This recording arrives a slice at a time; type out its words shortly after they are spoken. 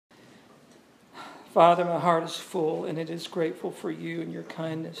Father, my heart is full, and it is grateful for you and your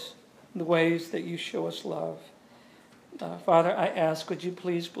kindness, the ways that you show us love. Father, I ask, would you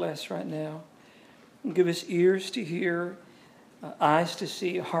please bless right now? Give us ears to hear, eyes to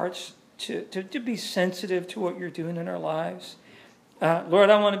see, hearts to be sensitive to what you're doing in our lives. Lord,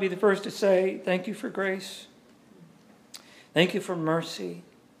 I want to be the first to say thank you for grace. Thank you for mercy.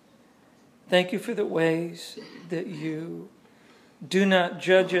 Thank you for the ways that you do not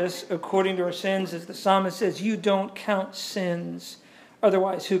judge us according to our sins. As the psalmist says, you don't count sins.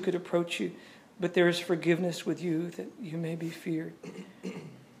 Otherwise, who could approach you? But there is forgiveness with you that you may be feared.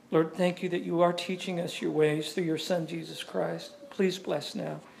 Lord, thank you that you are teaching us your ways through your Son, Jesus Christ. Please bless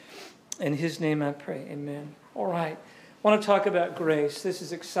now. In his name I pray, amen. All right. I want to talk about grace. This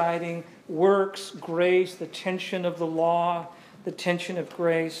is exciting. Works, grace, the tension of the law, the tension of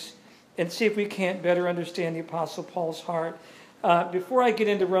grace, and see if we can't better understand the Apostle Paul's heart. Before I get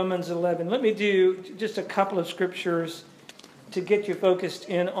into Romans 11, let me do just a couple of scriptures to get you focused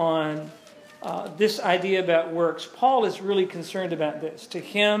in on this idea about works. Paul is really concerned about this. To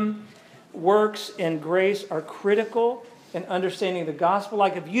him, works and grace are critical in understanding the gospel.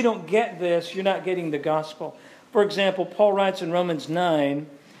 Like if you don't get this, you're not getting the gospel. For example, Paul writes in Romans 9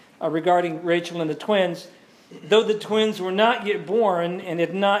 regarding Rachel and the twins, though the twins were not yet born and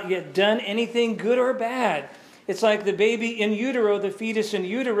had not yet done anything good or bad. It's like the baby in utero, the fetus in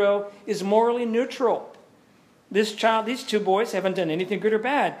utero, is morally neutral. These two boys haven't done anything good or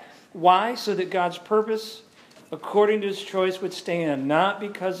bad. Why? So that God's purpose, according to his choice, would stand. Not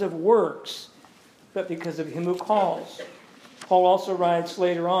because of works, but because of him who calls. Paul also writes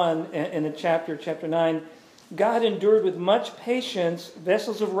later on in the chapter 9, God endured with much patience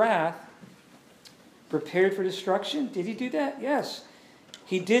vessels of wrath prepared for destruction. Did he do that? Yes.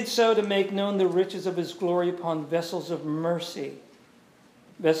 He did so to make known the riches of his glory upon vessels of mercy.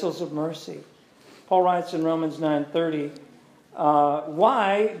 Vessels of mercy. Paul writes in Romans 9:30,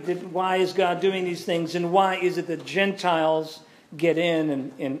 why is God doing these things, and why is it that Gentiles get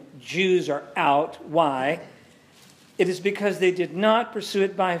in and Jews are out? Why? It is because they did not pursue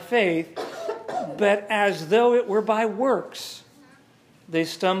it by faith, but as though it were by works. They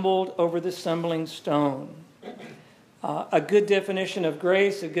stumbled over the stumbling stone. A good definition of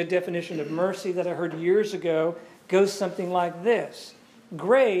grace, a good definition of mercy that I heard years ago goes something like this.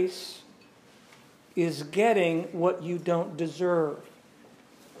 Grace is getting what you don't deserve.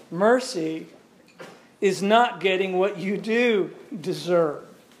 Mercy is not getting what you do deserve.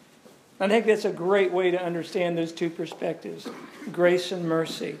 I think that's a great way to understand those two perspectives, grace and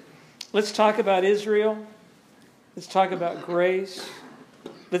mercy. Let's talk about Israel. Let's talk about grace.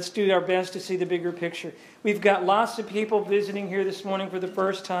 Let's do our best to see the bigger picture. We've got lots of people visiting here this morning for the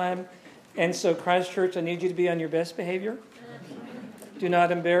first time. And so, Christ Church, I need you to be on your best behavior. Do not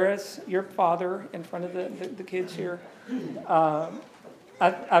embarrass your father in front of the kids here.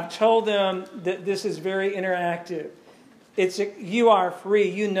 I've told them that this is very interactive. You are free.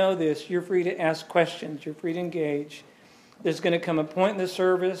 You know this. You're free to ask questions. You're free to engage. There's going to come a point in the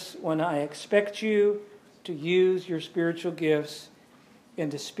service when I expect you to use your spiritual gifts and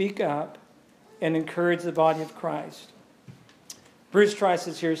to speak up and encourage the body of Christ. Bruce Trice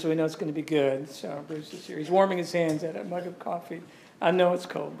is here, so we know it's going to be good. So Bruce is here. He's warming his hands at a mug of coffee. I know it's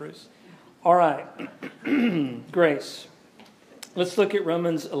cold, Bruce. All right. Grace. Let's look at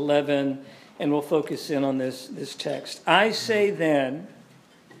Romans 11, and we'll focus in on this text. I say then,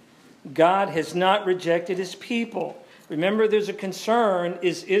 God has not rejected his people. Remember, there's a concern.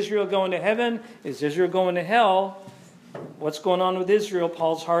 Is Israel going to heaven? Is Israel going to hell? What's going on with Israel?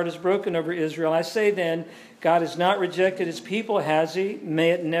 Paul's heart is broken over Israel. I say then, God has not rejected his people, has he?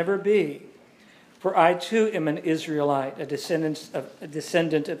 May it never be. For I too am an Israelite, a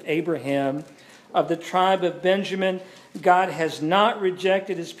descendant of Abraham, of the tribe of Benjamin. God has not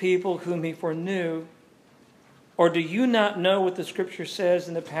rejected his people whom he foreknew. Or do you not know what the scripture says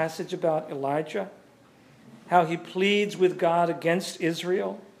in the passage about Elijah? How he pleads with God against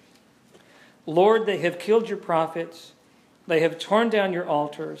Israel? Lord, they have killed your prophets. They have torn down your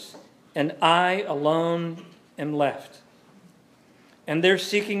altars, and I alone am left. And they're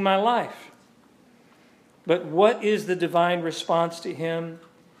seeking my life. But what is the divine response to him?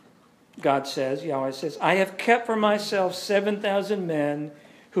 God says, Yahweh says, I have kept for myself 7,000 men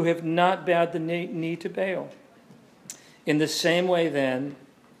who have not bowed the knee to Baal. In the same way, then,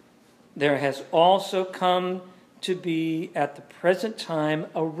 there has also come to be at the present time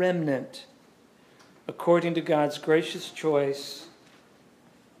a remnant, according to God's gracious choice.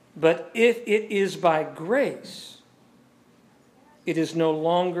 But if it is by grace, it is no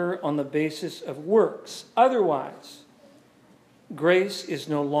longer on the basis of works. Otherwise, grace is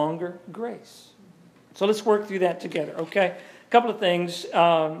no longer grace. So let's work through that together, okay? A couple of things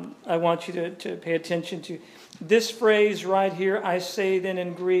I want you to pay attention to. This phrase right here, I say then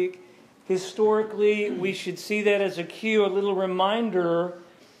in Greek, historically we should see that as a cue, a little reminder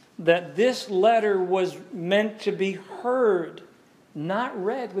that this letter was meant to be heard, not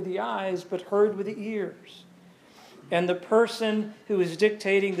read with the eyes, but heard with the ears. And the person who is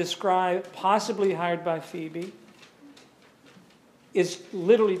dictating, the scribe, possibly hired by Phoebe, is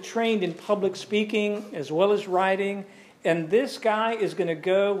literally trained in public speaking as well as writing. And this guy is going to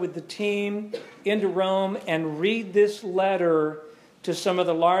go with the team into Rome and read this letter to some of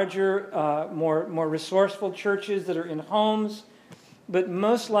the larger, more resourceful churches that are in homes, but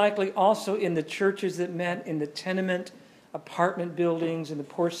most likely also in the churches that met in the tenement apartment buildings in the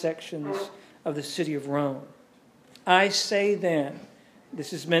poor sections of the city of Rome. I say then,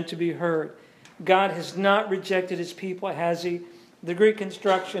 this is meant to be heard, God has not rejected his people, has he? The Greek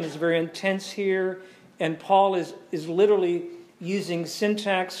construction is very intense here, and Paul is literally using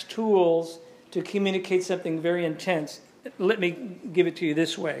syntax tools to communicate something very intense. Let me give it to you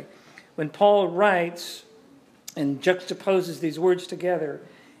this way. When Paul writes and juxtaposes these words together,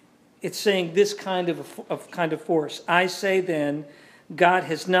 it's saying this kind of force. I say then, God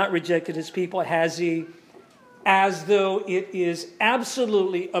has not rejected his people, has he? As though it is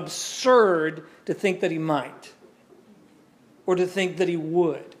absolutely absurd to think that he might, or to think that he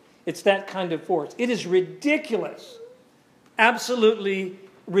would. It's that kind of force. It is ridiculous, absolutely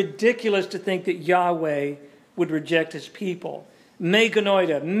ridiculous to think that Yahweh would reject his people. Me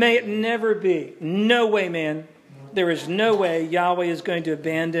genoida, may it never be. No way, man. There is no way Yahweh is going to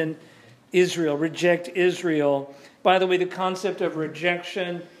abandon Israel, reject Israel. By the way, the concept of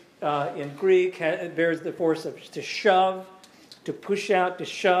rejection in Greek bears the force of to shove, to push out, to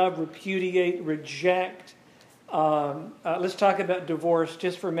shove, repudiate, reject. Let's talk about divorce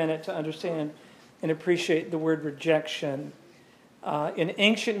just for a minute to understand and appreciate the word rejection. In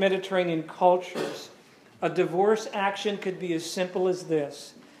ancient Mediterranean cultures, a divorce action could be as simple as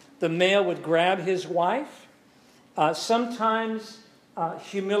this. The male would grab his wife, sometimes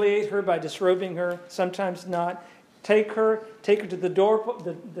humiliate her by disrobing her, sometimes not. Take her to the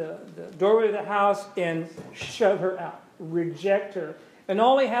doorway of the house and shove her out. Reject her. And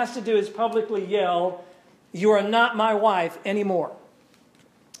all he has to do is publicly yell, "You are not my wife anymore."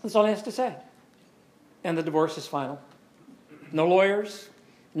 That's all he has to say. And the divorce is final. No lawyers,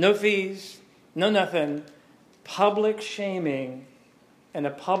 no fees, no nothing. Public shaming and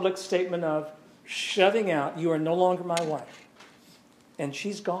a public statement of shoving out, "You are no longer my wife." And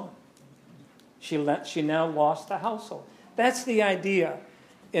she's gone. She now lost the household. That's the idea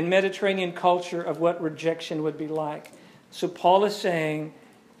in Mediterranean culture of what rejection would be like. So Paul is saying,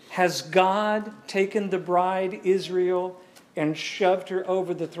 has God taken the bride Israel and shoved her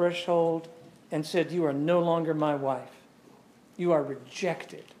over the threshold and said, "You are no longer my wife. You are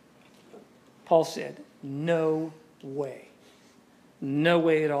rejected"? Paul said, no way. No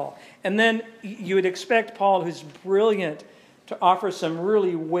way at all. And then you would expect Paul, who's brilliant, to offer some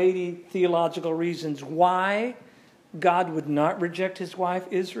really weighty theological reasons why God would not reject his wife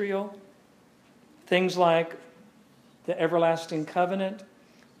Israel. Things like the everlasting covenant,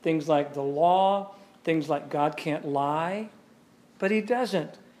 things like the law, things like God can't lie. But he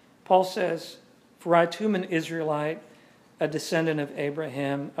doesn't. Paul says, "For I too am an Israelite, a descendant of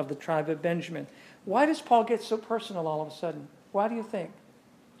Abraham, of the tribe of Benjamin." Why does Paul get so personal all of a sudden? Why do you think?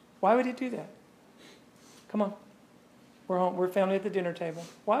 Why would he do that? Come on. We're family at the dinner table.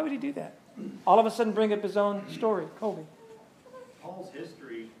 Why would he do that? All of a sudden bring up his own story. Colby. Paul's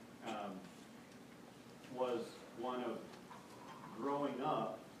history was one of growing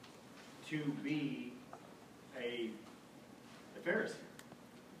up to be a Pharisee.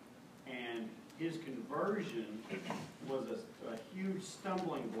 And his conversion was a huge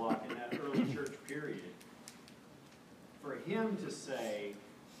stumbling block in that early church period. For him to say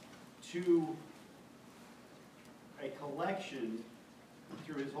to a collection,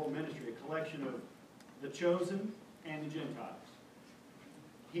 through his whole ministry, a collection of the chosen and the Gentiles,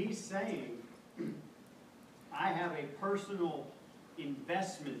 he's saying, I have a personal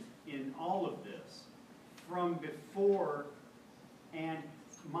investment in all of this from before and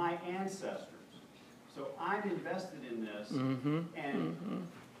my ancestors. So I'm invested in this, and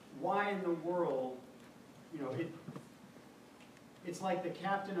why in the world, it's like the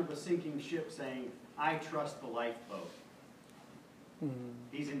captain of a sinking ship saying, "I trust the lifeboat."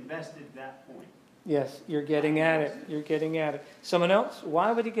 He's invested that point. Yes, you're getting at it. You're getting at it. Someone else?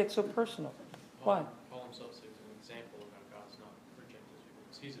 Why would he get so personal? Why? Paul himself is an example of how God's not rejected people.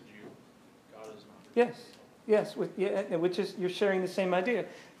 Because he's a Jew. God is not rejected. Yes, which is, you're sharing the same idea.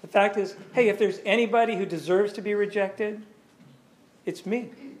 The fact is, hey, if there's anybody who deserves to be rejected, it's me.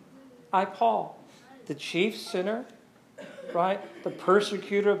 I, Paul, the chief sinner, right? The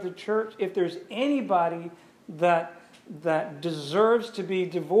persecutor of the church. If there's anybody that deserves to be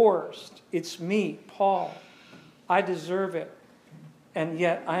divorced, it's me, Paul. I deserve it. And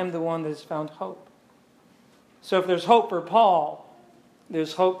yet I am the one that has found hope. So if there's hope for Paul,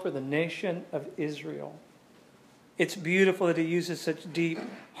 there's hope for the nation of Israel. It's beautiful that he uses such deep,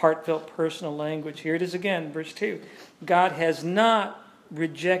 heartfelt, personal language. Here it is again, verse 2. God has not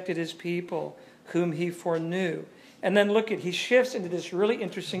rejected his people whom he foreknew. And then look at, he shifts into this really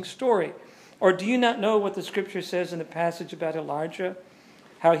interesting story. Or do you not know what the scripture says in the passage about Elijah?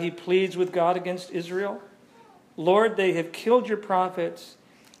 How he pleads with God against Israel? Lord, they have killed your prophets.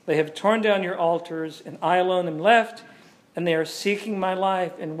 They have torn down your altars, and I alone am left, and they are seeking my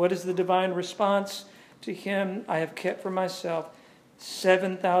life. And what is the divine response to him? I have kept for myself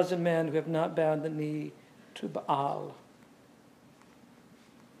 7,000 men who have not bowed the knee to Baal.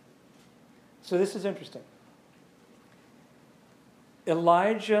 So this is interesting.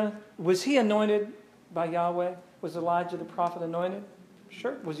 Elijah, was he anointed by Yahweh? Was Elijah the prophet anointed?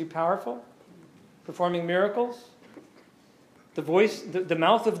 Sure. Was he powerful? Performing miracles? The voice, the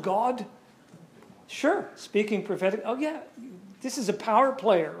mouth of God? Sure. Speaking prophetic. Oh yeah, this is a power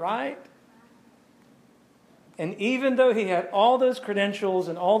player, right? And even though he had all those credentials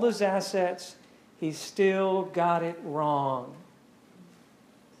and all those assets, he still got it wrong.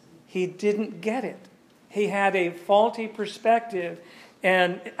 He didn't get it. He had a faulty perspective.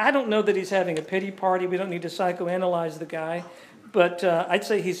 And I don't know that he's having a pity party. We don't need to psychoanalyze the guy. But I'd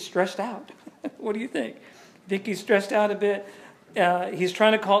say he's stressed out. What do you think? Think he's stressed out a bit? He's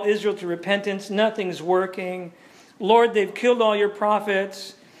trying to call Israel to repentance. Nothing's working. Lord, they've killed all your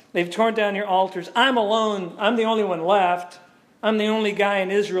prophets. They've torn down your altars. I'm alone. I'm the only one left. I'm the only guy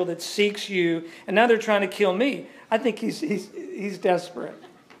in Israel that seeks you. And now they're trying to kill me. I think he's desperate.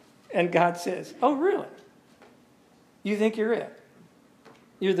 And God says, oh, really? You think you're it?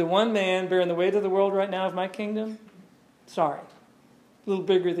 You're the one man bearing the weight of the world right now of my kingdom? Sorry. A little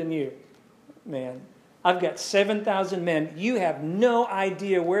bigger than you, man. I've got 7,000 men. You have no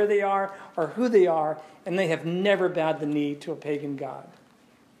idea where they are or who they are, and they have never bowed the knee to a pagan god.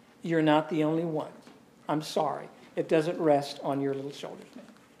 You're not the only one. I'm sorry. It doesn't rest on your little shoulders, man.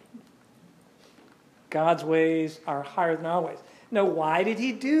 God's ways are higher than our ways. Now, why did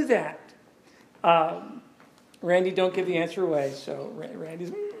he do that? Randy, don't give the answer away. So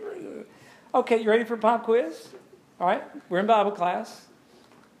Randy's... Okay, you ready for a pop quiz? All right, we're in Bible class.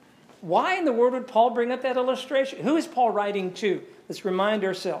 Why in the world would Paul bring up that illustration? Who is Paul writing to? Let's remind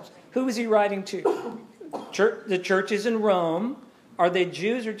ourselves. Who is he writing to? The churches in Rome. Are they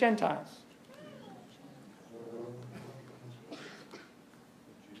Jews or Gentiles?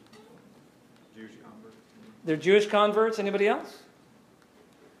 Jewish converts. They're Jewish converts. Anybody else?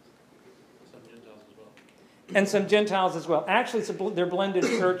 Some Gentiles as well. And some Gentiles as well. Actually, they're blended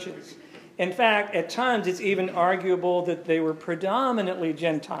churches. In fact, at times it's even arguable that they were predominantly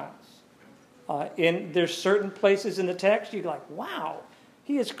Gentiles. There's certain places in the text you're like, wow,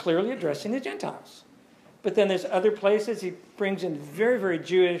 he is clearly addressing the Gentiles. But then there's other places he brings in very, very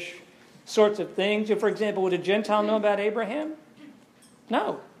Jewish sorts of things. For example, would a Gentile know about Abraham?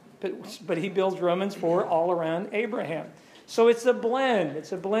 No. But he builds Romans 4 all around Abraham. So it's a blend.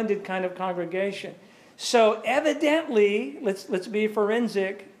 It's a blended kind of congregation. So evidently, let's be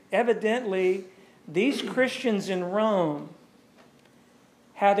forensic. Evidently, these Christians in Rome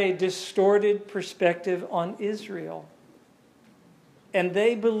had a distorted perspective on Israel. And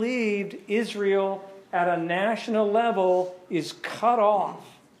they believed Israel at a national level is cut off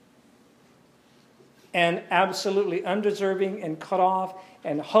and absolutely undeserving and cut off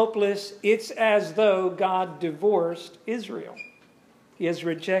and hopeless. It's as though God divorced Israel. He has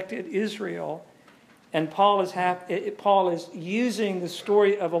rejected Israel. And Paul is using the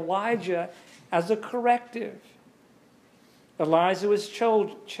story of Elijah as a corrective. Elijah was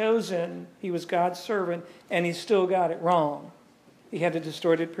chosen. He was God's servant, and he still got it wrong. He had a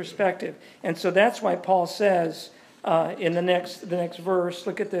distorted perspective. And so that's why Paul says in the next verse,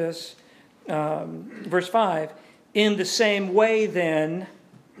 look at this, verse 5, in the same way then,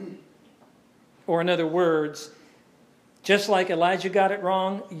 or in other words, just like Elijah got it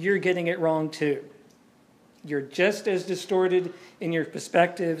wrong, you're getting it wrong too. You're just as distorted in your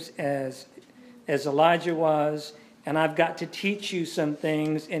perspectives as Elijah was, and I've got to teach you some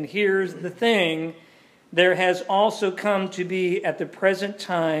things. And here's the thing. There has also come to be at the present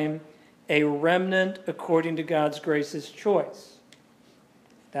time a remnant according to God's grace's choice.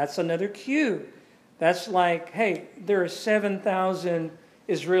 That's another cue. That's like, hey, there are 7,000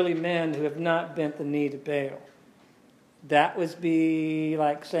 Israeli men who have not bent the knee to Baal. That would be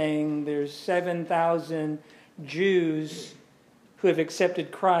like saying there's 7,000 Jews who have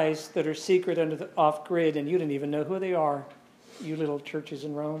accepted Christ that are secret under the off-grid, and you don't even know who they are, you little churches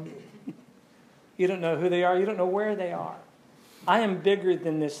in Rome. You don't know who they are. You don't know where they are. I am bigger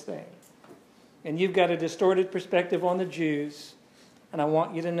than this thing. And you've got a distorted perspective on the Jews, and I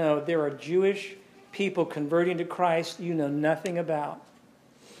want you to know there are Jewish people converting to Christ you know nothing about.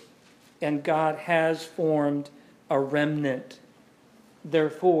 And God has formed a remnant.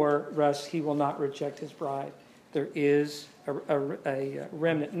 Therefore, Russ, he will not reject his bride. There is a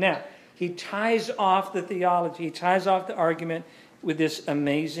remnant. Now, he ties off the theology, he ties off the argument with this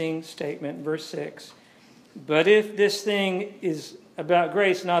amazing statement, verse 6. But if this thing is about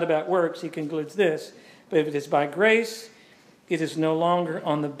grace, not about works, he concludes this. But if it is by grace, it is no longer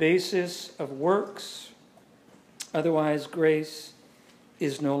on the basis of works. Otherwise, grace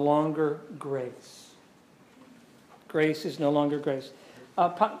is no longer grace. Grace is no longer grace.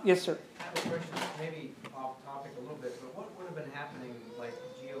 Yes, sir. I have a question, maybe off topic a little bit, but what would have been happening, like,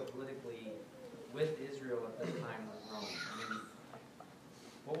 geopolitically with Israel at this time with Rome? I mean,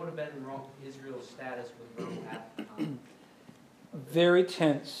 what would have been Israel's status with Rome at the time? Very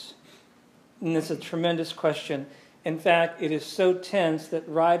tense. And it's a tremendous question. In fact, it is so tense that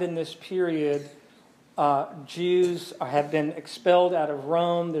right in this period, Jews have been expelled out of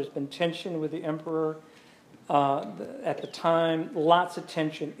Rome. There's been tension with the emperor at the time. Lots of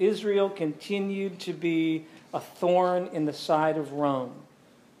tension. Israel continued to be a thorn in the side of Rome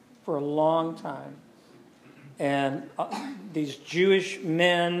for a long time. And these Jewish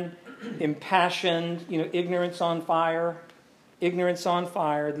men, impassioned, ignorance on fire,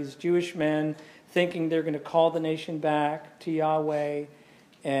 these Jewish men thinking they're going to call the nation back to Yahweh,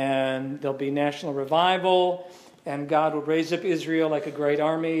 and there'll be national revival, and God will raise up Israel like a great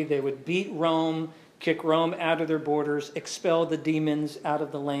army. They would beat Rome, kick Rome out of their borders, expel the demons out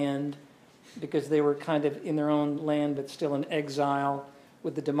of the land, because they were kind of in their own land but still in exile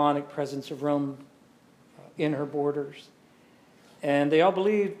with the demonic presence of Rome in her borders. And they all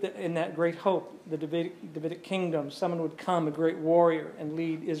believed that in that great hope, the Davidic kingdom, someone would come, a great warrior, and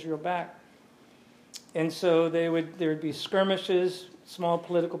lead Israel back. And so there would be skirmishes, small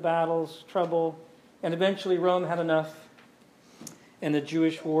political battles, trouble, and eventually Rome had enough. And the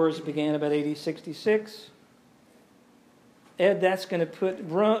Jewish wars began about AD 66. Ed, that's going to put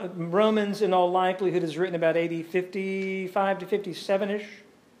Romans, in all likelihood, is written about AD 55 to 57-ish,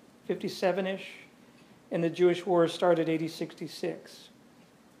 57-ish. And the Jewish wars started AD 66.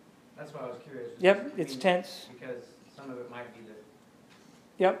 That's why I was curious. Yep, it's tense. Because some of it might be that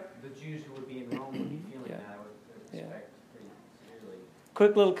Yep. the Jews who would be in Rome would be feeling that, I would expect pretty severely.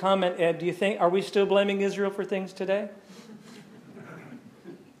 Quick little comment, Ed. Are we still blaming Israel for things today?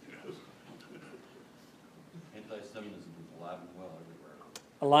 Anti-Semitism is alive and well everywhere.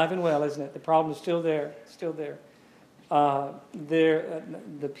 Alive and well, isn't it? The problem is still there. Still there.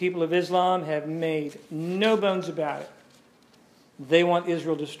 The people of Islam have made no bones about it. They want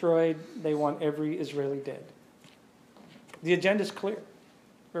Israel destroyed. They want every Israeli dead. The agenda's clear.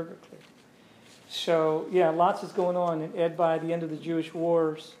 Very, very clear. So, yeah, lots is going on. And Ed, by the end of the Jewish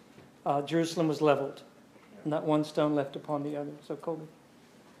wars, Jerusalem was leveled. Not one stone left upon the other. So, Colby.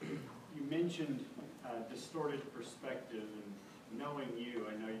 You mentioned distorted perspective, and knowing you,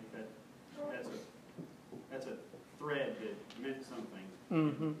 I know that's a thread that meant something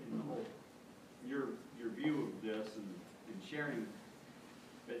in the whole your view of this and sharing.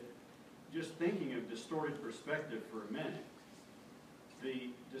 But just thinking of distorted perspective for a minute, the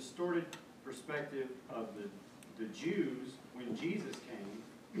distorted perspective of the Jews when Jesus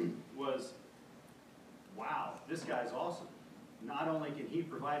came was, wow, this guy's awesome. Not only can he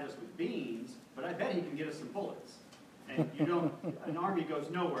provide us with beans, but I bet he can get us some bullets. And an army goes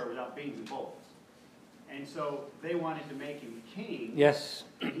nowhere without beans and bullets. And so they wanted to make him king. Yes.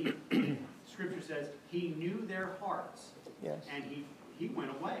 And Scripture says he knew their hearts. Yes. And he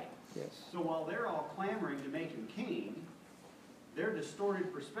went away. Yes. So while they're all clamoring to make him king, their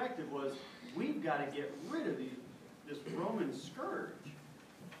distorted perspective was, we've got to get rid of this Roman scourge.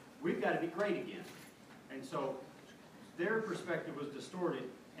 We've got to be great again. And so their perspective was distorted,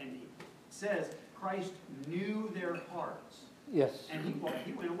 and it says Christ knew their hearts. Yes. And he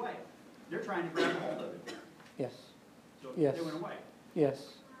went away. They're trying to grab hold of it. Yes. So Yes. they went away. Yes.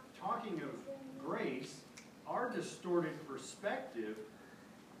 Talking of grace, our distorted perspective,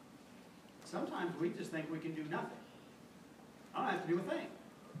 sometimes we just think we can do nothing. I don't have to do a thing.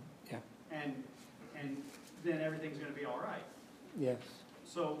 Yeah. And then everything's going to be all right. Yes.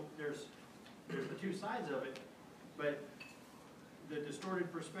 So there's the two sides of it, but the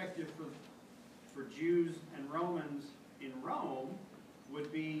distorted perspective for Jews and Romans in Rome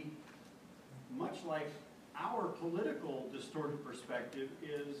would be much like our political distorted perspective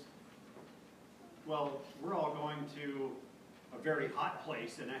is, well, we're all going to a very hot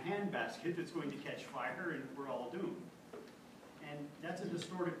place in a handbasket that's going to catch fire and we're all doomed. And that's a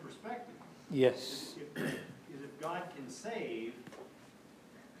distorted perspective. Yes. If God can save,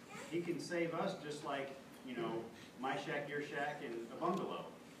 He can save us just like, my shack, your shack, and a bungalow.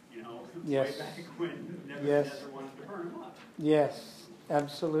 Yes. Way back when Nebuchadnezzar wanted to burn them up. Yes,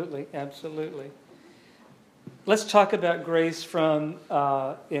 absolutely, absolutely. Let's talk about grace from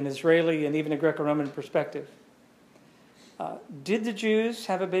an Israeli and even a Greco-Roman perspective. Did the Jews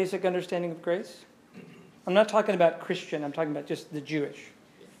have a basic understanding of grace? I'm not talking about Christian, I'm talking about just the Jewish.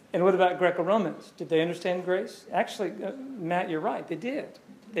 And what about Greco-Romans? Did they understand grace? Actually, Matt, you're right, they did.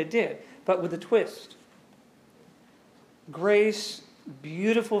 They did, but with a twist. Grace,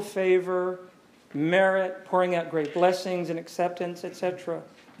 beautiful favor, merit, pouring out great blessings and acceptance, etc.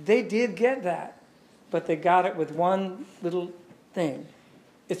 They did get that, but they got it with one little thing.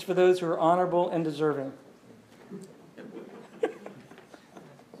 It's for those who are honorable and deserving.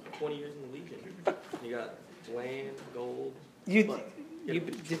 20 years in the Legion. You got land, gold.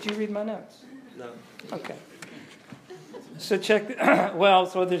 Did you read my notes? No. Okay. So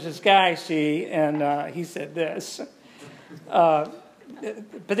so there's this guy, and he said this. A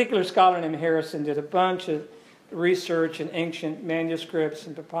particular scholar named Harrison did a bunch of research in ancient manuscripts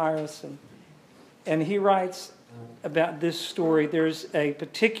and papyrus, and he writes about this story. There's a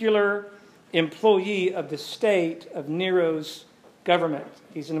particular employee of the state of Nero's government.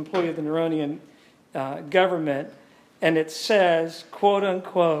 He's an employee of the Neronian government, and it says, quote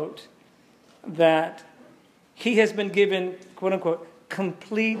unquote, that he has been given, quote unquote,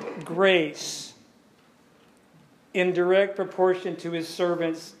 complete grace in direct proportion to his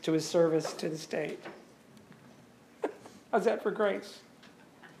service to the state. How's that for grace?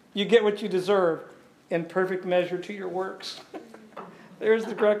 You get what you deserve in perfect measure to your works. There's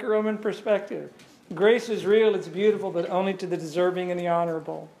the Greco-Roman perspective. Grace is real, it's beautiful, but only to the deserving and the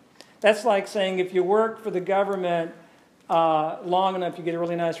honorable. That's like saying if you work for the government long enough, you get a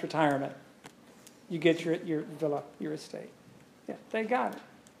really nice retirement. You get your villa, your estate. Yeah, they got it.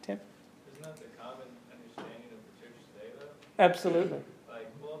 Tim? Isn't that the common understanding of the church today, though? Absolutely. Like,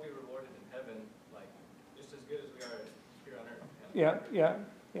 we'll all be rewarded in heaven, like, just as good as we are here on earth.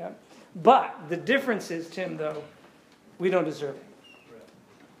 Yeah. But the difference is, Tim, though, we don't deserve it. Right.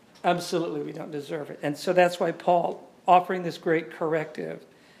 Absolutely, we don't deserve it. And so that's why Paul, offering this great corrective,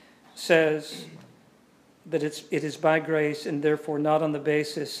 says that it is by grace and therefore not on the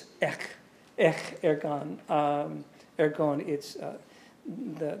basis ergon. It's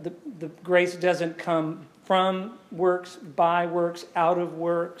the grace doesn't come from works, by works, out of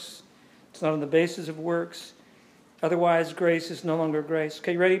works. It's not on the basis of works. Otherwise, grace is no longer grace.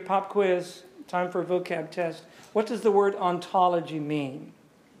 Okay, ready? Pop quiz. Time for a vocab test. What does the word ontology mean?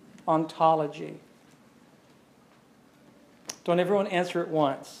 Ontology. Don't everyone answer at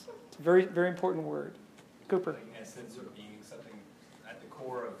once. It's a very, very important word. Cooper. Like essence or being something at the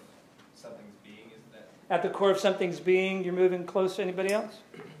core of something's being, is that? At the core of something's being, you're moving close to anybody else?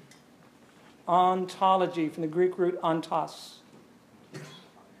 Ontology, from the Greek root ontos. Like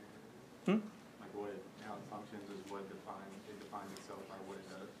how it functions is what it defines itself by what it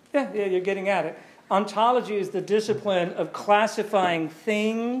does. Yeah, you're getting at it. Ontology is the discipline of classifying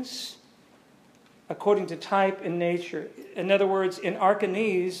things according to type and nature. In other words, in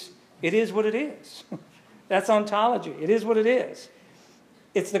Archimedes, it is what it is. That's ontology. It is what it is.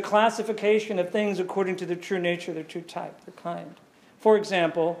 It's the classification of things according to their true nature, their true type, their kind. For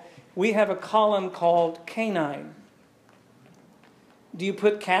example, we have a column called canine. Do you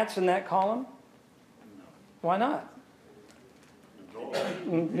put cats in that column? No. Why not?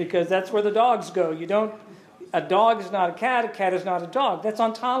 Because that's where the dogs go. A dog is not a cat is not a dog. That's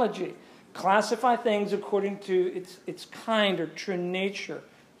ontology. Classify things according to its kind or true nature,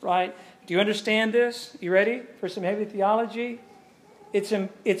 right? Do you understand this? You ready for some heavy theology? It's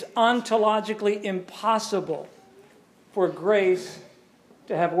ontologically impossible for grace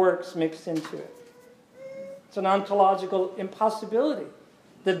to have works mixed into it. It's an ontological impossibility.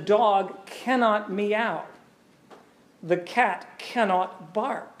 The dog cannot meow. The cat cannot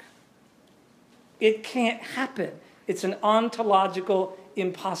bark. It can't happen. It's an ontological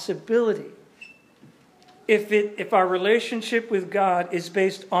impossibility. If our relationship with God is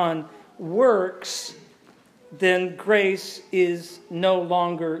based on works, then grace is no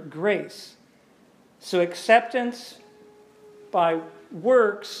longer grace. So acceptance by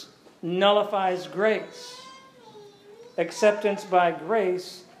works nullifies grace. acceptance by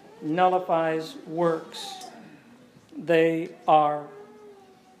grace nullifies works. They are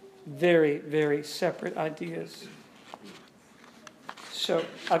very, very separate ideas. So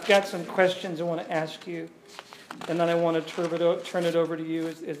I've got some questions I want to ask you, and then I want to turn it over to you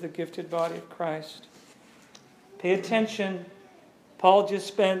as the gifted body of Christ. Pay attention. Paul just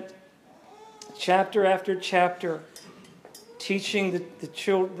spent chapter after chapter teaching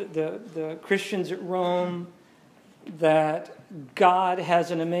the Christians at Rome that God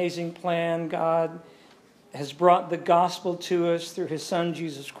has an amazing plan. God has brought the gospel to us through his Son,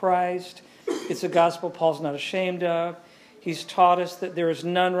 Jesus Christ. It's a gospel Paul's not ashamed of. He's taught us that there is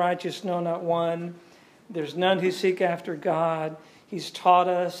none righteous, no, not one. There's none who seek after God. He's taught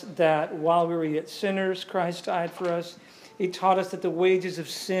us that while we were yet sinners, Christ died for us. He taught us that the wages of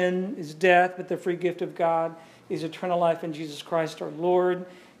sin is death, but the free gift of God is eternal life in Jesus Christ our Lord.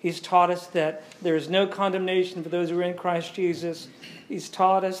 He's taught us that there is no condemnation for those who are in Christ Jesus. He's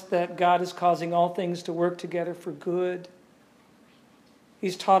taught us that God is causing all things to work together for good.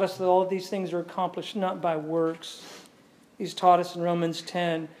 He's taught us that all of these things are accomplished not by works. He's taught us in Romans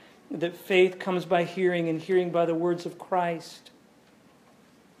 10 that faith comes by hearing, and hearing by the words of Christ.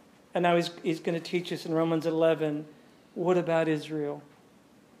 And now he's going to teach us in Romans 11, what about Israel?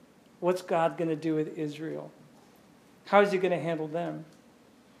 What's God going to do with Israel? How is he going to handle them?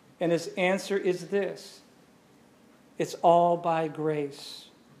 And his answer is this: it's all by grace,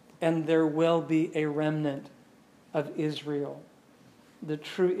 and there will be a remnant of Israel. The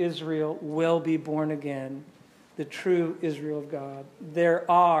true Israel will be born again. The true Israel of God. There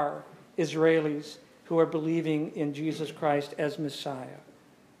are Israelis who are believing in Jesus Christ as Messiah.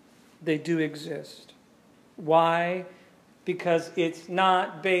 They do exist. Why? Because it's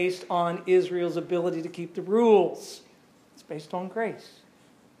not based on Israel's ability to keep the rules. It's based on grace.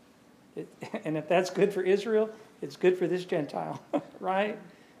 And if that's good for Israel, it's good for this Gentile, right?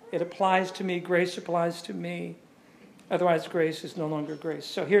 It applies to me. Grace applies to me. Otherwise, grace is no longer grace.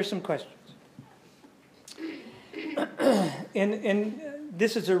 So here's some questions. And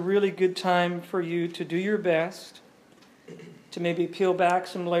this is a really good time for you to do your best to maybe peel back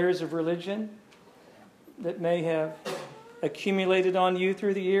some layers of religion that may have accumulated on you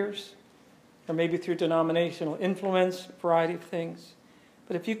through the years, or maybe through denominational influence, a variety of things.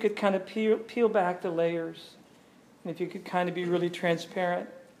 But if you could kind of peel back the layers, and if you could kind of be really transparent,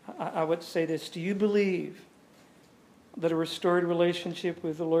 I would say this: do you believe that a restored relationship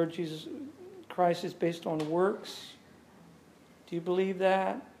with the Lord Jesus Christ is based on works? Do you believe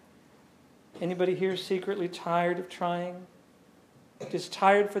that? Anybody here secretly tired of trying? Just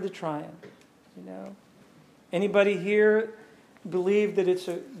tired for the trying, you know? Anybody here believe that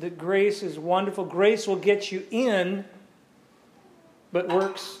that grace is wonderful? Grace will get you in, but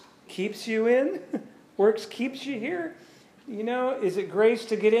works keeps you in? Works keeps you here? You know, is it grace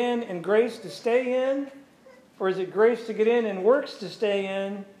to get in and grace to stay in? Or is it grace to get in and works to stay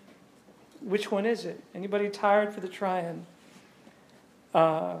in? Which one is it? Anybody tired for the trying?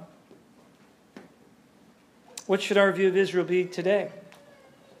 What should our view of Israel be today?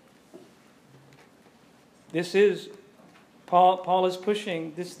 This is, Paul is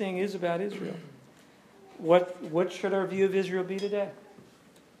pushing, this thing is about Israel. What should our view of Israel be today?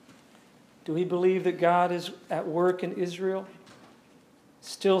 Do we believe that God is at work in Israel?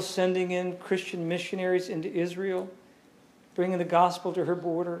 Still sending in Christian missionaries into Israel? Bringing the gospel to her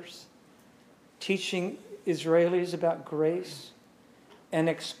borders? Teaching Israelis about grace? And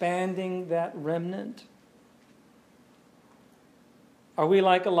expanding that remnant? Are we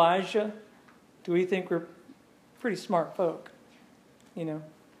like Elijah? Do we think we're pretty smart folk? You know,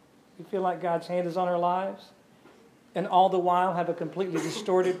 we feel like God's hand is on our lives, and all the while have a completely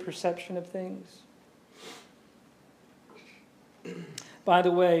distorted perception of things? By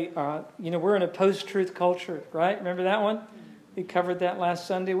the way, we're in a post-truth culture, right? Remember that one? We covered that last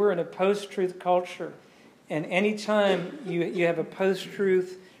Sunday. We're in a post-truth culture. And anytime you have a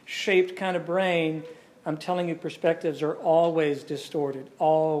post-truth shaped kind of brain, I'm telling you, perspectives are always distorted.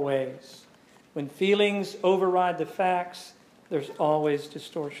 Always. When feelings override the facts, there's always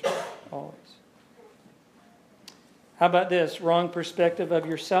distortion. Always. How about this? Wrong perspective of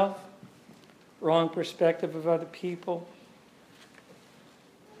yourself. Wrong perspective of other people.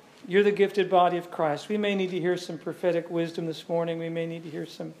 You're the gifted body of Christ. We may need to hear some prophetic wisdom this morning. We may need to hear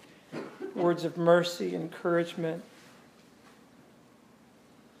some words of mercy, encouragement.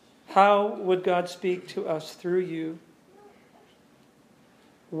 How would God speak to us through you?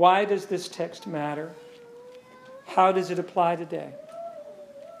 Why does this text matter? How does it apply today?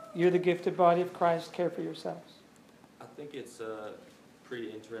 You're the gifted body of Christ. Care for yourselves. I think it's pretty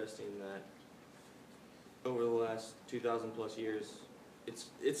interesting that over the last 2,000 plus years,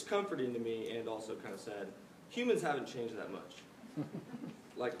 it's comforting to me and also kind of sad. Humans haven't changed that much.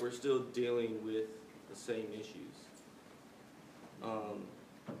 Like, we're still dealing with the same issues.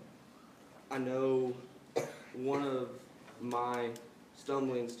 I know one of my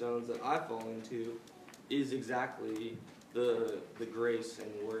stumbling stones that I fall into is exactly the grace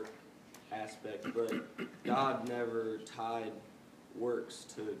and work aspect, but God never tied works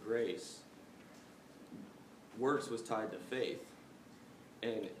to grace. Works was tied to faith,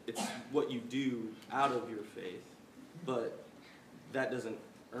 and it's what you do out of your faith, but that doesn't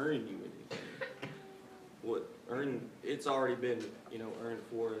earn you anything. It's already been, earned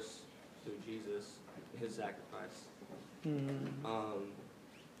for us through Jesus, his sacrifice.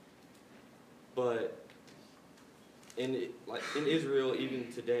 But in Israel,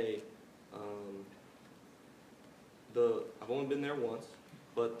 even today, I've only been there once,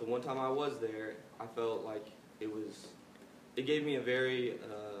 but the one time I was there, I felt like it gave me a very, I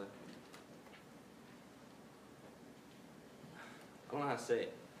don't know how to say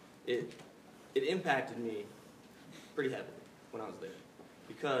it. It impacted me pretty heavily when I was there,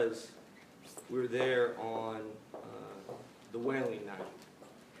 because we were there on the Wailing Night,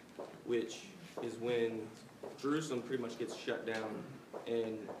 which is when Jerusalem pretty much gets shut down,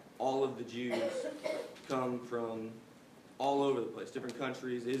 and all of the Jews come from all over the place, different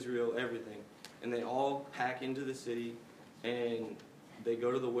countries, Israel, everything, and they all pack into the city, and they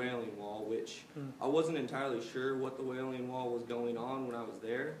go to the Wailing Wall, which I wasn't entirely sure what the Wailing Wall was going on when I was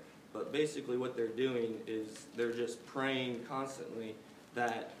there, but basically what they're doing is they're just praying constantly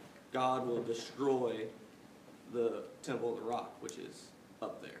that God will destroy the Temple of the Rock, which is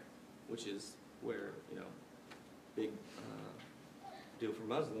up there, which is where, big deal for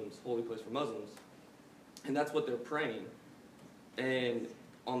Muslims, holy place for Muslims. And that's what they're praying. And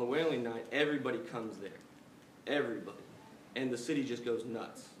on the Wailing Night, everybody comes there. Everybody. And the city just goes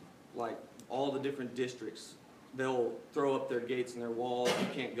nuts. Like, all the different districts, they'll throw up their gates and their walls. You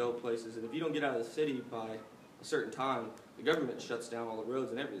can't go places. And if you don't get out of the city by a certain time, the government shuts down all the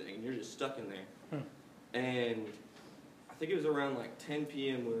roads and everything, and you're just stuck in there. And I think it was around like 10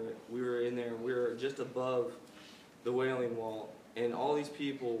 p.m. we were in there, and we were just above the Wailing Wall, and all these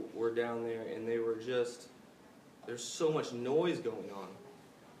people were down there, and they were just, there's so much noise going on.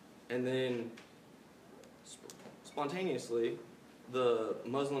 And then spontaneously, the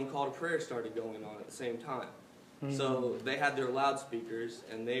Muslim call to prayer started going on at the same time. So they had their loudspeakers,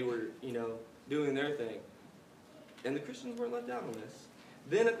 and they were, doing their thing. And the Christians weren't let down on this.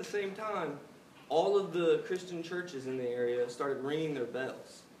 Then at the same time, all of the Christian churches in the area started ringing their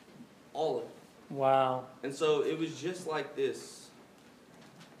bells. All of them. Wow. And so it was just like this.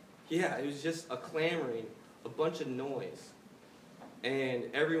 Yeah, it was just a clamoring, a bunch of noise, and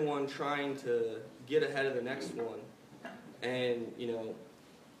everyone trying to get ahead of the next one and,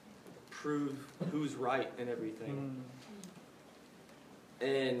 prove who's right and everything.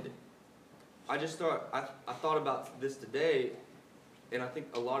 And I just thought, I thought about this today, and I think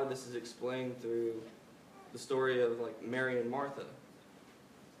a lot of this is explained through the story of, like, Mary and Martha.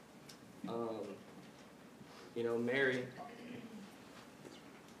 Mary,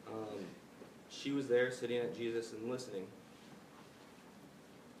 she was there sitting at Jesus and listening.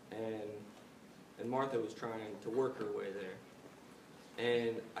 And Martha was trying to work her way there.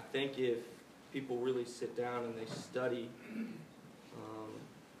 And I think if people really sit down and they study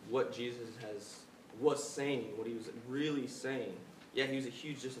what Jesus was saying, what he was really saying, yeah, he was a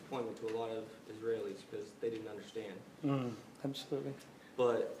huge disappointment to a lot of Israelis because they didn't understand. Absolutely.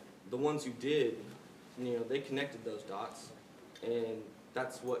 But the ones who did, they connected those dots, and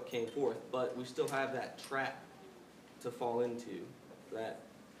that's what came forth. But we still have that trap to fall into, that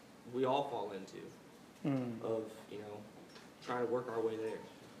we all fall into, of, trying to work our way there.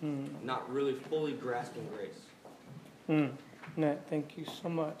 Not really fully grasping grace. Matt, thank you so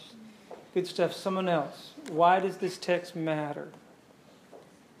much. Good stuff. Someone else. Why does this text matter?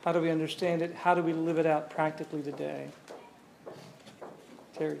 How do we understand it? How do we live it out practically today?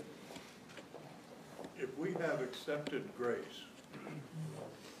 Terry. If we have accepted grace,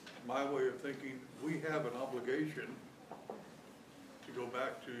 my way of thinking, we have an obligation to go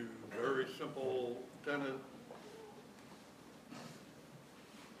back to very simple tenet,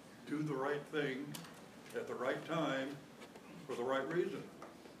 do the right thing at the right time for the right reason.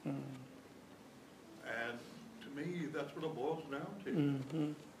 And to me, that's what it boils down to.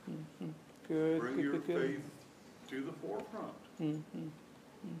 Good. Bring good, your good, good. faith to the forefront. And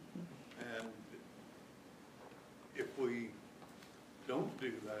if we don't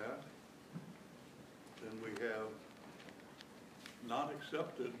do that, then we have not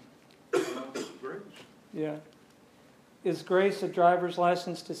accepted grace. Yeah. Is grace a driver's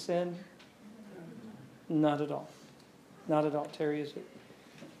license to sin? Not at all. Not at all. Terry, is it?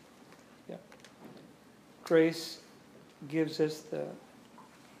 Yeah. Grace gives us the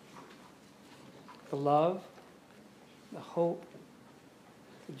love, the hope,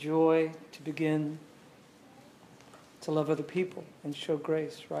 the joy to begin to love other people and show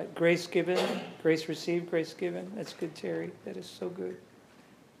grace, right? Grace given, grace received, grace given. That's good, Terry. That is so good.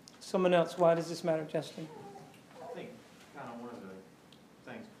 Someone else, why does this matter, Justin? I think kind of one of the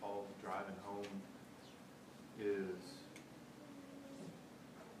things Paul's driving home is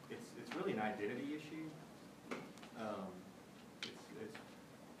it's really an identity issue. It's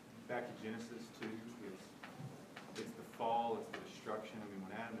back to Genesis 2. It's the fall. It's the destruction. I mean,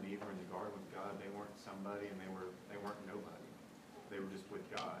 when Adam and Eve were in the garden with God, they weren't somebody and they weren't nobody. They were just with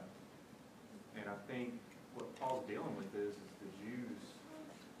God. And I think what Paul's dealing with is the Jews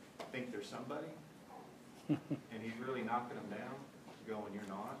think they're somebody, and he's really knocking them down, going,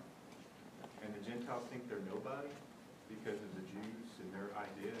 you're not. And the Gentiles think they're nobody because of the Jews and their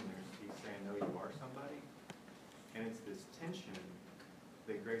idea, and he's saying, no, you are somebody. And it's this tension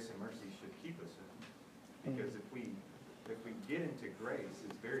that grace and mercy should keep us in. Because if we get into grace,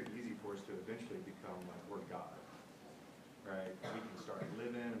 it's very easy for us to eventually become like we're God. Right? We can start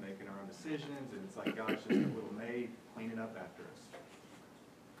living and making our own decisions, and it's like God's just a little maid cleaning up after us.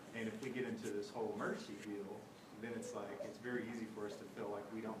 And if we get into this whole mercy deal, then it's like it's very easy for us to feel like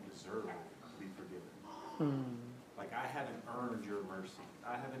we don't deserve to be forgiven. Like, I haven't earned your mercy.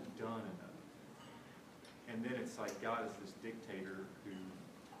 I haven't done enough. And then it's like God is this dictator who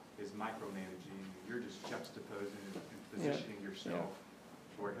is micromanaging. You're just juxtaposing and positioning yourself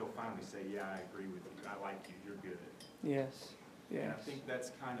where he'll finally say, yeah, I agree with you. I like you. You're good. Yes. And I think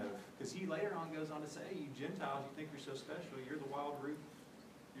that's kind of, because he later on goes on to say, hey, you Gentiles, you think you're so special. You're the wild root.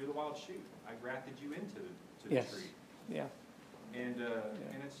 You're the wild shoot. I grafted you into the tree. Yeah. And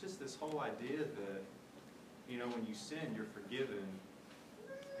it's just this whole idea that, you know, when you sin, you're forgiven,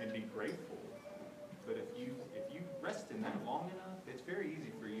 and be grateful. But if you rest in that long enough, it's very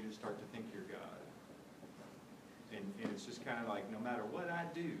easy for you to start to think you're God. And it's just kind of like, no matter what I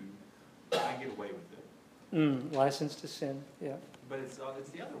do, I get away with it. License to sin. Yeah. But it's the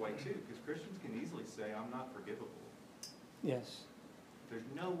other way too, because Christians can easily say, I'm not forgivable. Yes. There's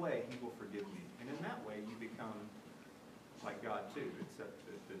no way he will forgive me. And in that way, you become like God too, except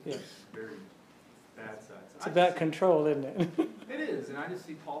that Yes. very bad side. It's about control, isn't it? It is, and I just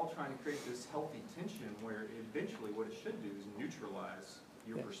see Paul trying to create this healthy tension where eventually what it should do is neutralize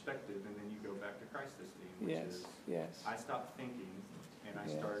your perspective, and then you go back to Christ's esteem, which is I stop thinking and I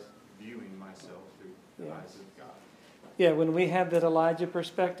start viewing myself through the eyes of God. Yeah, when we have that Elijah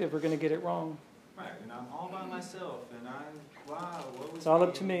perspective, we're going to get it wrong. Right, and I'm all by myself, and It's all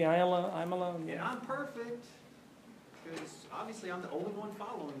up to me. I'm alone. And I'm perfect, because obviously I'm the only one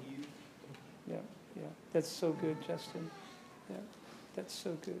following you. Yeah. That's so good, Justin. Yeah, that's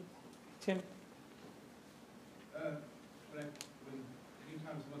so good. Tim?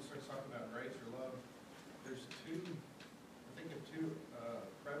 Anytime someone starts talking about grace or love, there's two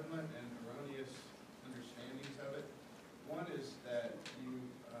prevalent and erroneous understandings of it. One is that you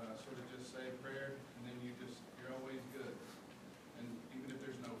sort of just say a prayer and then you're always good. And even if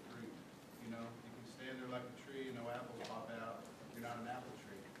there's no fruit, you can stand there like a tree and no apples pop out, you're not an apple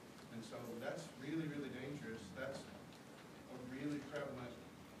tree. And so that's really, really dangerous. That's a really prevalent,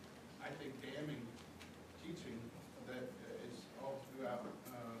 I think, damning teaching that is all throughout the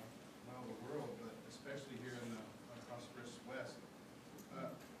world, but especially here in the prosperous West.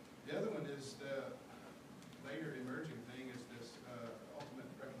 The other one is the later emerging thing is this ultimate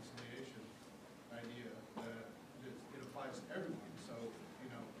reconciliation idea that it applies to everyone. So,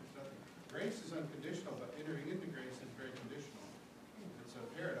 there's nothing. Grace is unconditional, but entering into grace is very conditional. It's a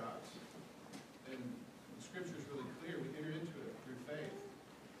paradox. And the Scripture is really clear. We enter into it through faith.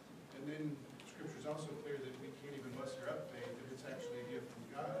 And then the Scripture is also clear that we can't even muster up faith if it's actually a gift from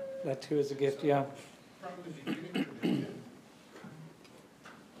God. That too is a gift, From the beginning to the end.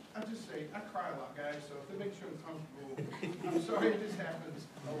 I just say, I cry a lot, guys, so if it makes you uncomfortable, I'm sorry, it just happens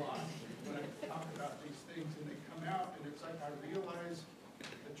a lot when I talk about these things and they come out and it's like I realize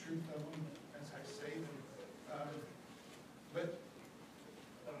the truth of them as I say them. But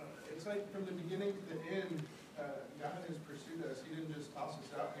it's like from the beginning to the end, God has pursued us. He didn't just toss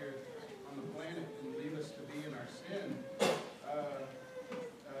us out here on the planet and leave us to be in our sin.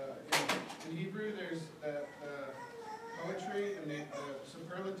 In Hebrew, there's the poetry and the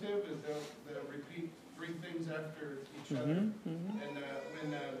superlative, and they'll repeat three things after each other. And when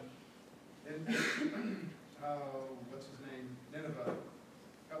what's his name? Nineveh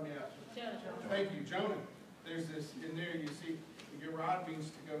Help me out. Thank you, Jonah. There's this, in there you see, your rod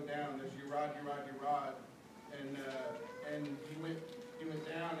means to go down. There's your rod, your rod, your rod. And he went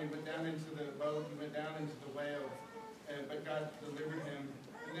down into the boat, he went down into the whale, but God delivered him.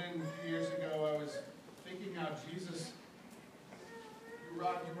 And then a few years ago, I was thinking how Jesus, your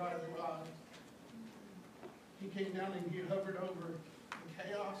rod, your rod, your rod, he came down and he hovered over the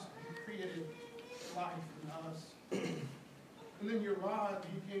chaos, he created life in us. And then your rod,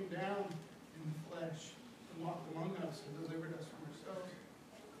 he came down in the flesh and walked among us and delivered us from ourselves.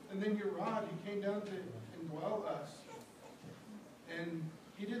 And then your rod, he came down to indwell us. And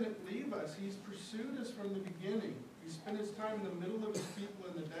he didn't leave us. He's pursued us from the beginning. He spent his time in the middle of his people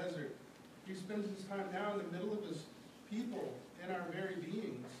in the desert. He spends his time now in the middle of his people in our very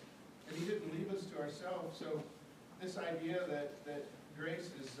beings. And he didn't leave us to ourselves. So this idea that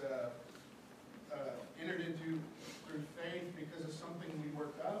grace is entered into through faith because of something we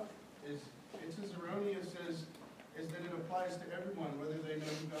work up it's as erroneous as that it applies to everyone, whether they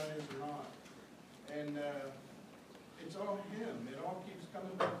know who God is or not. And it's all him. It all keeps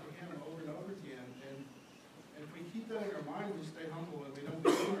coming back to him over and over again. And if we keep that in our mind, we stay humble and we don't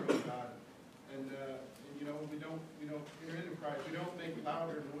get ignorant of God. And you know, we don't enter into pride. We don't make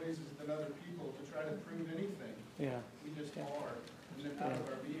louder noises than other people to try to prove anything. Yeah. We just are. And then out of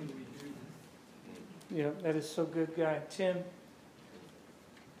our being, we do. Yeah, that is so good, Guy. Tim?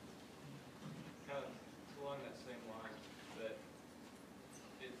 Kind of along that same line, but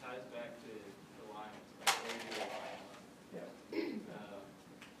it ties back to the lions, like where do the lion run?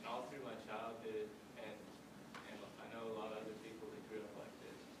 Yeah. All through my childhood, and I know a lot of other people that grew up like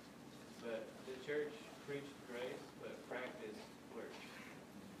this, but the church preached grace, but practiced works.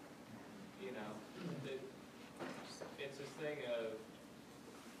 You know, it's this thing of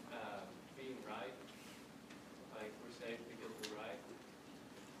being right. Like, we're saved because we're right.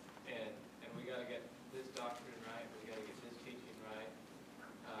 And we got to get this doctrine right. We got to get this teaching right.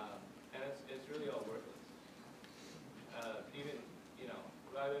 And it's really all worthless. Even, you know,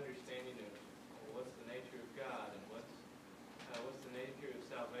 without understanding of what's the nature of God and what's the nature of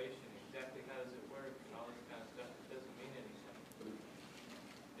salvation, exactly how does it work, and all this kind of stuff, it doesn't mean anything.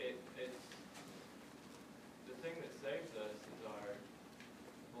 It's the thing that saves us is our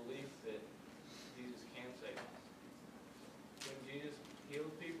belief that Jesus can save us. When Jesus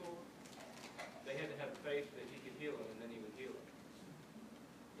healed people, they had to have faith that he could heal them, and then he would heal them.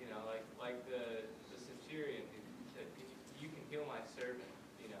 You know, like the centurion who said, "You can heal my servant,"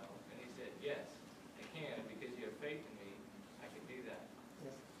 you know, and he said, "Yes, I can, because you have faith in me, I can do that."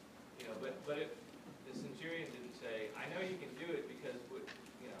 Yes. You know, but the centurion didn't say, "I know you can do it because,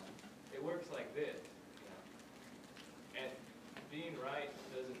 you know, it works like this," you know. And being right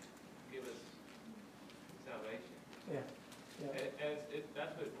doesn't give us salvation. Yeah. Yeah. And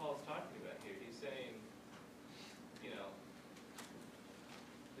that's what Paul's talking about here. He's saying, you know,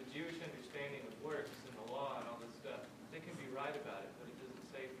 the Jewish understanding of works and the law and all this stuff, they can be right about it, but it doesn't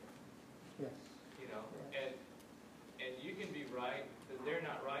save them. Yes. You know, Yeah. and you can be right, that they're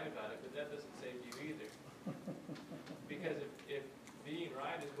not right about it, but that doesn't save you either. Because if being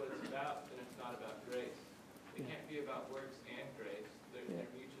right is what it's about, then it's not about grace. It can't be about works and grace. They're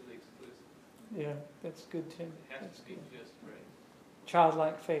mutually exclusive. Yeah, that's good, Tim. It has That's to be good. just grace.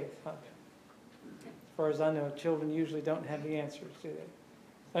 Childlike faith, huh? As far as I know, children usually don't have the answers, do they?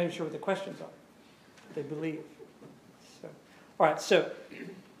 I'm not even sure what the questions are. They believe. So, all right, so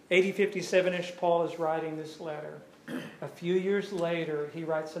 8057-ish, Paul is writing this letter. A few years later, he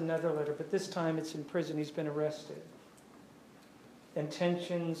writes another letter, but this time it's in prison. He's been arrested. And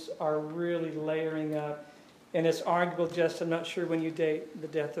tensions are really layering up. And it's arguable, I'm not sure when you date the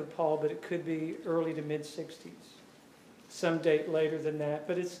death of Paul, but it could be early to mid-60s. Some date later than that.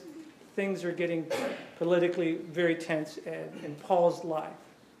 But things are getting politically very tense in Paul's life.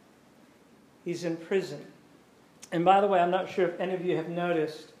 He's in prison. And by the way, I'm not sure if any of you have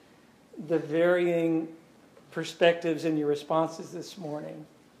noticed the varying perspectives in your responses this morning.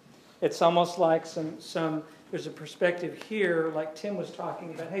 It's almost like there's a perspective here, like Tim was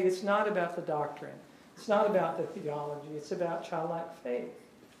talking about. Hey, it's not about the doctrine. It's not about the theology. It's about childlike faith.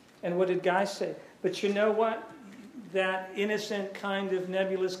 And what did Guy say? But you know what? That innocent kind of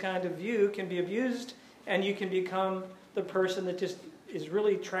nebulous kind of view can be abused, and you can become the person that just is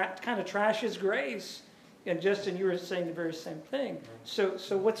really kind of trashes grace. And Justin, you were saying the very same thing. So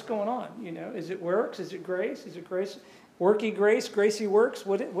what's going on? You know, is it works? Is it grace? Is it grace? Worky grace? Gracey works?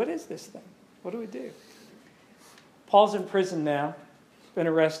 What is this thing? What do we do? Paul's in prison now. He's been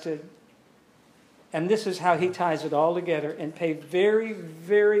arrested. And this is how he ties it all together. And pay very,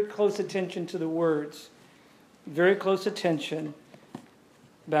 very close attention to the words. Very close attention.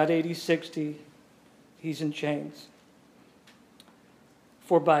 about 80, 60, he's in chains.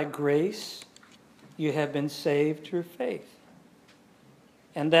 For by grace you have been saved through faith,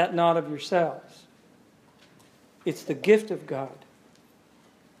 and that not of yourselves. It's the gift of God,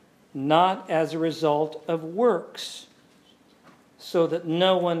 not as a result of works, so that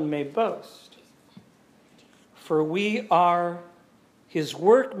no one may boast. For we are his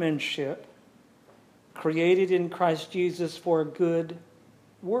workmanship, created in Christ Jesus for good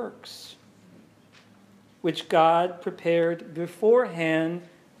works, which God prepared beforehand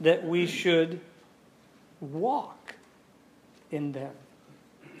that we should walk in them.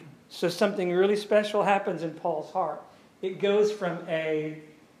 So something really special happens in Paul's heart. It goes from a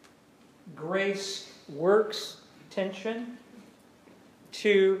grace-works tension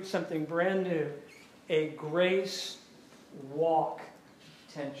to something brand new, a grace-walk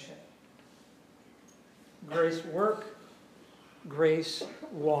tension. Grace-work,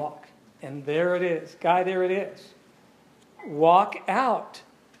 grace-walk. And there it is. Guy, there it is. Walk out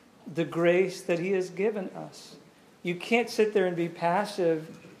the grace that he has given us. You can't sit there and be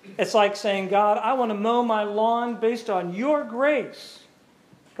passive. It's like saying, God, I want to mow my lawn based on your grace.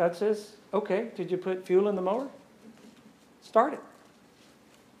 God says, okay, did you put fuel in the mower? Start it.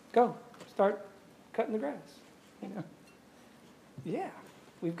 Go. Start cutting the grass. You know? Yeah.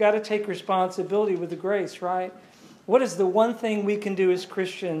 We've got to take responsibility with the grace, right? What is the one thing we can do as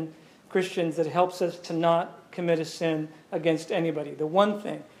Christians that helps us to not commit a sin against anybody? The one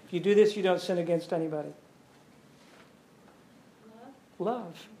thing. If you do this, you don't sin against anybody.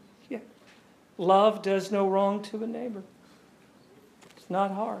 Love. Yeah. Love does no wrong to a neighbor. It's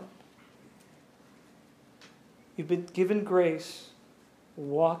not hard. You've been given grace.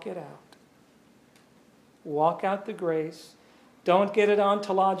 Walk it out. Walk out the grace. Don't get it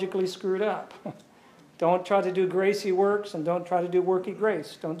ontologically screwed up. Don't try to do gracey works and don't try to do worky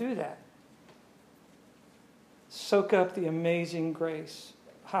grace. Don't do that. Soak up the amazing grace.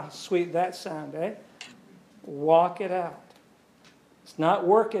 How sweet that sound, eh? Walk it out. It's not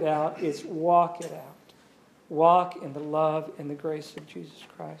work it out, it's walk it out. Walk in the love and the grace of Jesus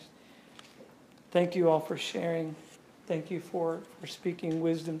Christ. Thank you all for sharing. Thank you for speaking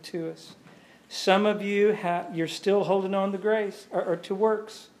wisdom to us. Some of you, you're still holding on to grace or to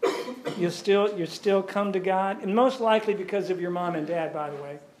works. You're still come to God, and most likely because of your mom and dad, by the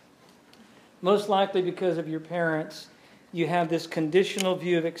way. Most likely because of your parents, you have this conditional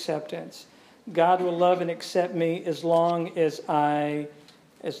view of acceptance. God will love and accept me as long as I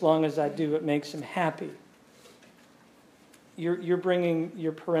do what makes him happy. You're bringing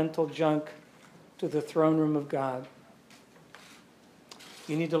your parental junk to the throne room of God.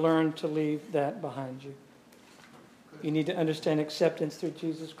 You need to learn to leave that behind you. You need to understand acceptance through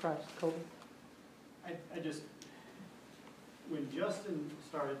Jesus Christ. Colby? When Justin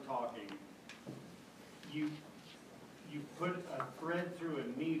started talking, you put a thread through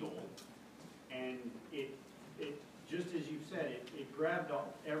a needle, and it just as you said, it grabbed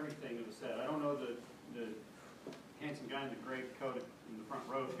everything that was said. I don't know the handsome guy in the gray coat in the front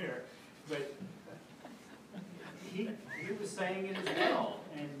row there, but he was saying it as well,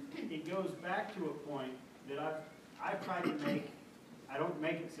 and it goes back to a point that I've tried to make. I don't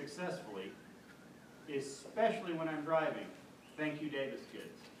make it successfully, especially when I'm driving. Thank you, Davis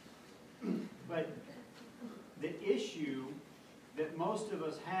kids. But the issue that most of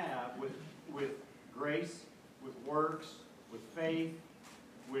us have with grace, with works, with faith,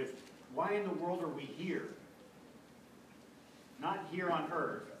 with why in the world are we here? Not here on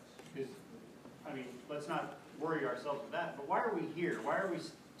earth, because, let's not worry ourselves with that, but why are we here? Why are we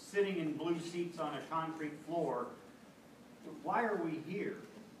sitting in blue seats on a concrete floor? Why are we here?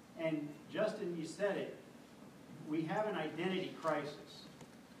 And Justin, you said it, we have an identity crisis.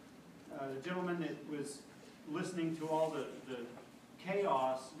 The gentleman that was listening to all the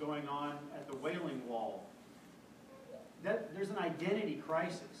chaos going on at the Wailing Wall, there's an identity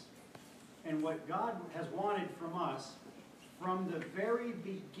crisis. And what God has wanted from us from the very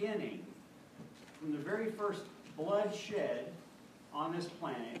beginning, from the very first bloodshed on this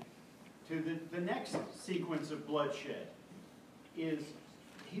planet to the next sequence of bloodshed, is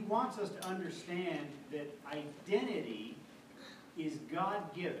he wants us to understand that identity is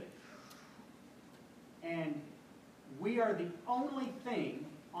God-given. And we are the only thing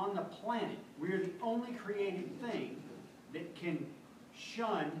on the planet, we are the only created thing that can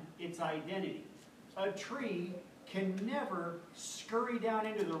shun its identity. A tree can never scurry down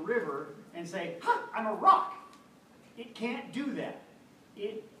into the river and say, "Ha, I'm a rock." It can't do that.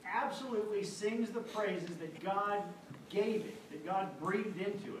 It absolutely sings the praises that God gave it, that God breathed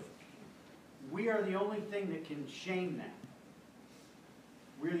into it. We are the only thing that can shame that.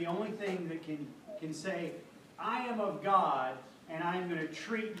 We're the only thing that can say, I am of God, and I am going to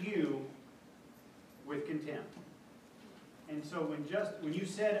treat you with contempt. And so when you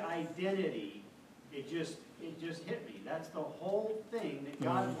said identity, it just hit me. That's the whole thing that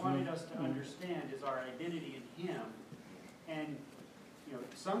God wanted us to understand is our identity in Him. And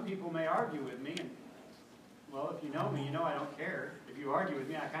some people may argue with me, and well, if you know me, you know I don't care. If you argue with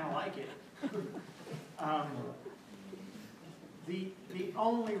me, I kind of like it. The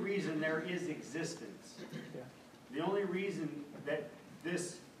only reason there is existence, the only reason that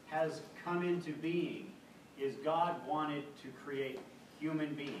this has come into being is God wanted to create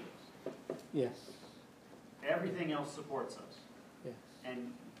human beings. Yes. Everything else supports us. Yes.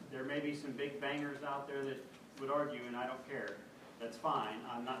 And there may be some big bangers out there that would argue, and I don't care. That's fine.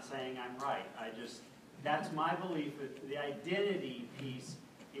 I'm not saying I'm right. That's my belief that the identity piece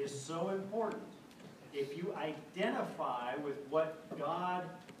is so important. If you identify with what God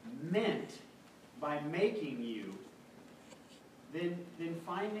meant by making you, then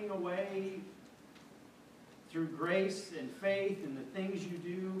finding a way through grace and faith and the things you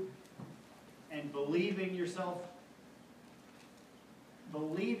do and believing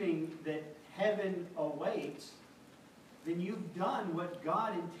that heaven awaits, then you've done what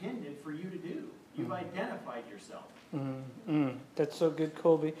God intended for you to do. You've identified yourself. That's so good,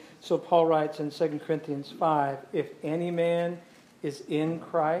 Colby. So Paul writes in 2 Corinthians 5, if any man is in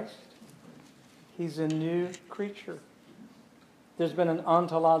Christ, he's a new creature. There's been an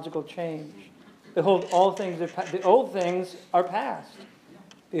ontological change. Behold, the old things are past.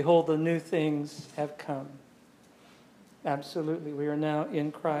 Behold, the new things have come. Absolutely, we are now in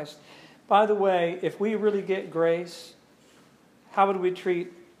Christ. By the way, if we really get grace, how would we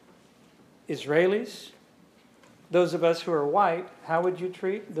treat Israelis? Those of us who are white, how would you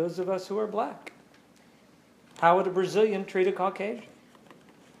treat those of us who are black? How would a Brazilian treat a Caucasian?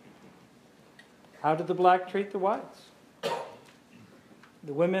 How did the black treat the whites?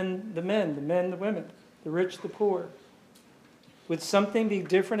 The women, the men, the men, the women, the rich, the poor. Would something be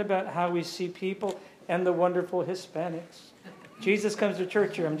different about how we see people and the wonderful Hispanics? Jesus comes to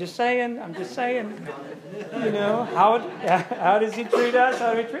church here. I'm just saying. How does He treat us?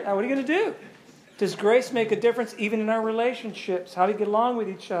 What are you going to do? Does grace make a difference even in our relationships? How do we get along with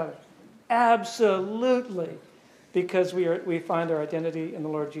each other? Absolutely. Because we find our identity in the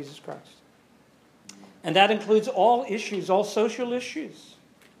Lord Jesus Christ. And that includes all issues, all social issues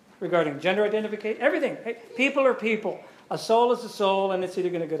regarding gender identification, everything. Hey, people are people. A soul is a soul, and it's either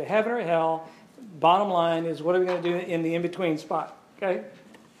going to go to heaven or hell. Bottom line is, what are we going to do in the in-between spot? Okay?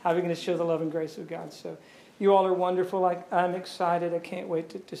 How are we going to show the love and grace of God? So you all are wonderful. I'm excited. I can't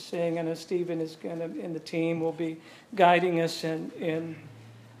wait to sing. I know Stephen is going to, and the team will be guiding us in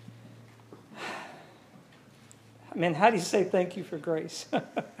how do you say thank you for grace?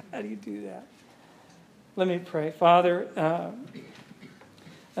 How do you do that? Let me pray. Father,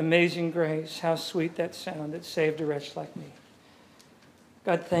 amazing grace, how sweet that sound that saved a wretch like me.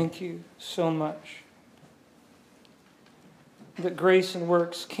 God, thank you so much that grace and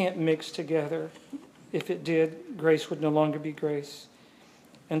works can't mix together. If it did, grace would no longer be grace.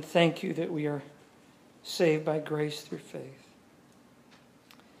 And thank you that we are saved by grace through faith.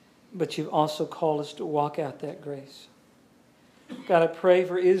 But you've also called us to walk out that grace. God, I pray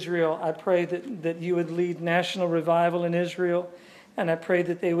for Israel. I pray that you would lead national revival in Israel. And I pray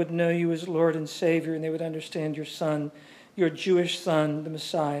that they would know you as Lord and Savior, and they would understand your Son, your Jewish Son, the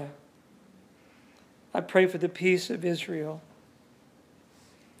Messiah. I pray for the peace of Israel.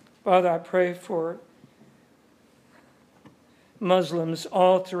 Father, I pray for Muslims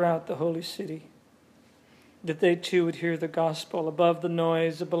all throughout the holy city, that they too would hear the gospel above the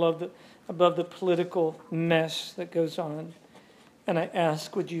noise, above the political mess that goes on. And I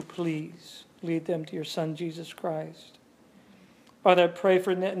ask, would you please lead them to your Son, Jesus Christ? Father, I pray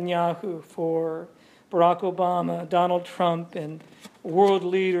for Netanyahu, for Barack Obama, Donald Trump, and world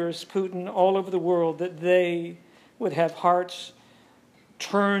leaders, Putin, all over the world, that they would have hearts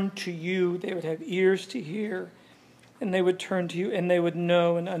turned to you. They would have ears to hear, and they would turn to you, and they would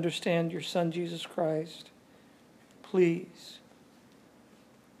know and understand your Son, Jesus Christ. Please,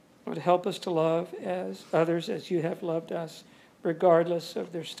 Lord, help us to love as others as you have loved us, regardless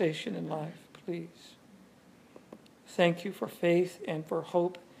of their station in life, please. Thank you for faith and for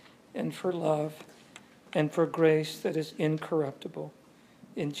hope and for love and for grace that is incorruptible.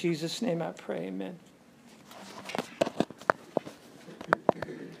 In Jesus' name I pray, amen.